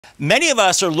Many of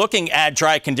us are looking at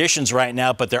dry conditions right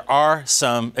now, but there are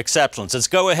some exceptions. Let's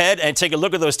go ahead and take a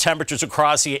look at those temperatures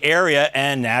across the area,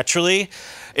 and naturally,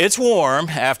 it's warm.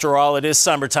 After all, it is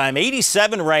summertime.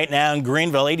 87 right now in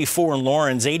Greenville, 84 in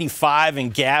Lawrence, 85 in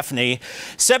Gaffney,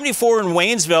 74 in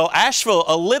Waynesville. Asheville,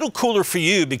 a little cooler for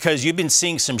you because you've been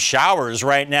seeing some showers.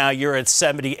 Right now, you're at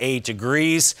 78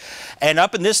 degrees. And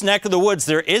up in this neck of the woods,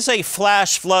 there is a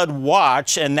flash flood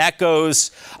watch, and that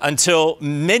goes until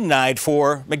midnight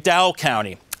for McDowell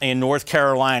County in North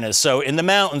Carolina. So in the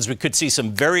mountains, we could see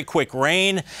some very quick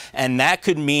rain, and that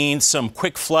could mean some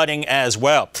quick flooding as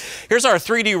well. Here's our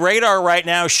 3D radar right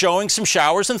now showing some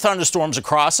showers and thunderstorms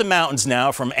across the mountains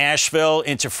now from Asheville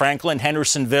into Franklin,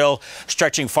 Hendersonville,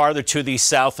 stretching farther to the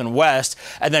south and west.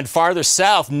 And then farther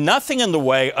south, nothing in the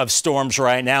way of storms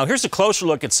right now. Here's a closer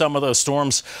look at some of those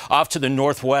storms off to the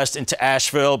northwest into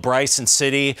Asheville, Bryson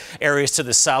City, areas to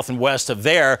the south and west of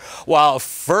there. While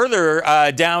further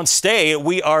downstate,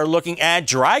 we are looking at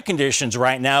dry conditions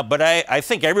right now, but I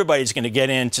think everybody's going to get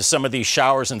into some of these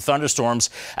showers and thunderstorms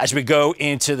as we go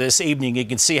into this evening. You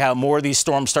can see how more of these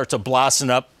storms start to blossom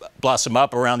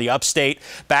up around the upstate,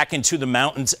 back into the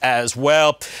mountains as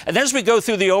well. And then as we go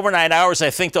through the overnight hours,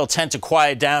 I think they'll tend to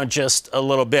quiet down just a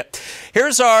little bit.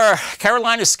 Here's our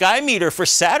Carolina sky meter for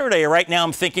Saturday. Right now,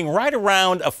 I'm thinking right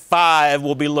around a 5.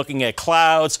 We'll be looking at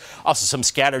clouds, also some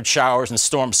scattered showers and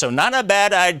storms. So not a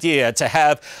bad idea to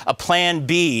have a plan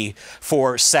B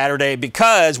for Saturday,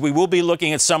 because we will be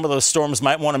looking at some of those storms.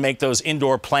 Might want to make those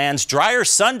indoor plans. Drier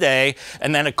Sunday,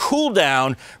 and then a cool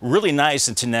down really nice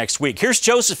into next week. Here's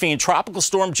Josephine, Tropical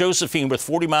Storm Josephine with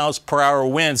 40 miles per hour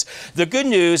winds. The good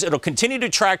news, it'll continue to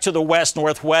track to the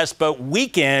west-northwest, but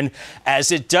weaken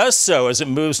as it does so, as it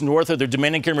moves north of the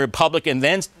Dominican Republic and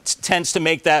then tends to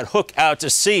make that hook out to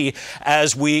sea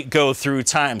as we go through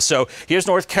time. So here's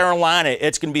North Carolina.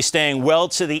 It's going to be staying well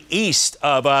to the east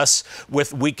of us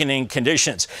with weakening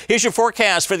conditions. Here's your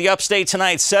forecast for the upstate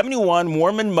tonight. 71,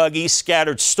 warm and muggy,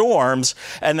 scattered storms.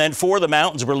 And then for the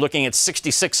mountains, we're looking at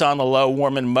 66 on the low,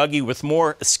 warm and muggy with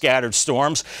more scattered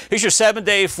storms. Here's your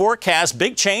 7-day forecast.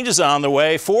 Big changes on the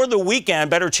way for the weekend.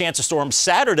 Better chance of storms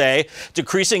Saturday,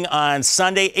 decreasing on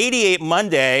Sunday, 88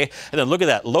 Monday. And then look at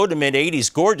that, low to mid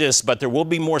 80s, gorgeous, but there will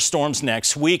be more storms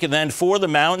next week. And then for the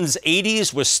mountains,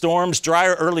 80s with storms,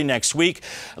 drier early next week.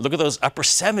 Look at those upper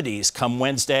 70s come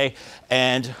Wednesday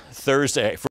and Thursday.